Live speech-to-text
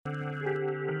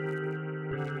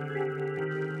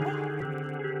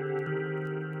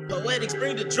Athletics,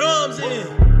 bring the drums in.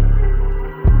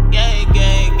 Gang,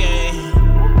 gang, gang.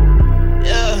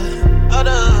 Yeah, hold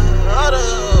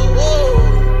up, whoa.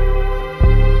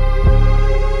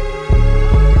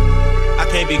 I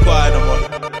can't be quiet no more.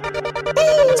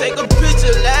 Take a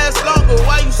picture, last longer.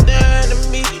 Why you staring at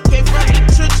me? Came from the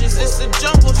trenches, it's a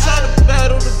jungle trying to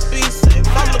battle the beast. And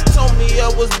mama told me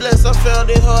I was blessed, I found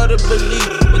it hard to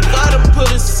believe. But God done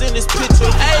put us in this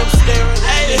picture, I'm staring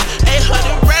at me.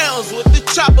 800 rounds with the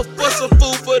chopper for some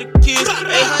food for the kids.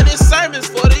 800 sermons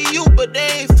for the youth, but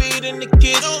they ain't feeding the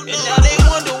kids. And now they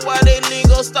wonder why they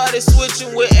lingo started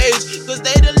switching with age. Cause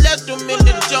they done left them in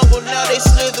the jungle, now they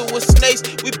slither with snakes.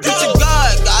 We preaching God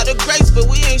a grace, but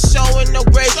we ain't showing no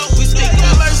grace. We speaking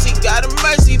mercy, God of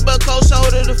mercy, but cold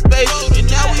shoulder to face. And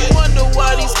now we wonder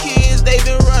why these kids, they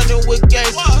been running with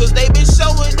gangs. Cause they been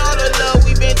showing all the love,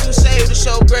 we been too saved to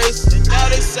show grace. And now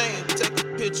they saying, take a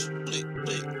picture, click,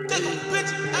 click. Take a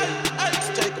picture,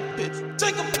 take a picture,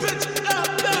 take a picture,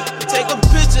 take a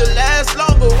picture, last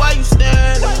longer. Why you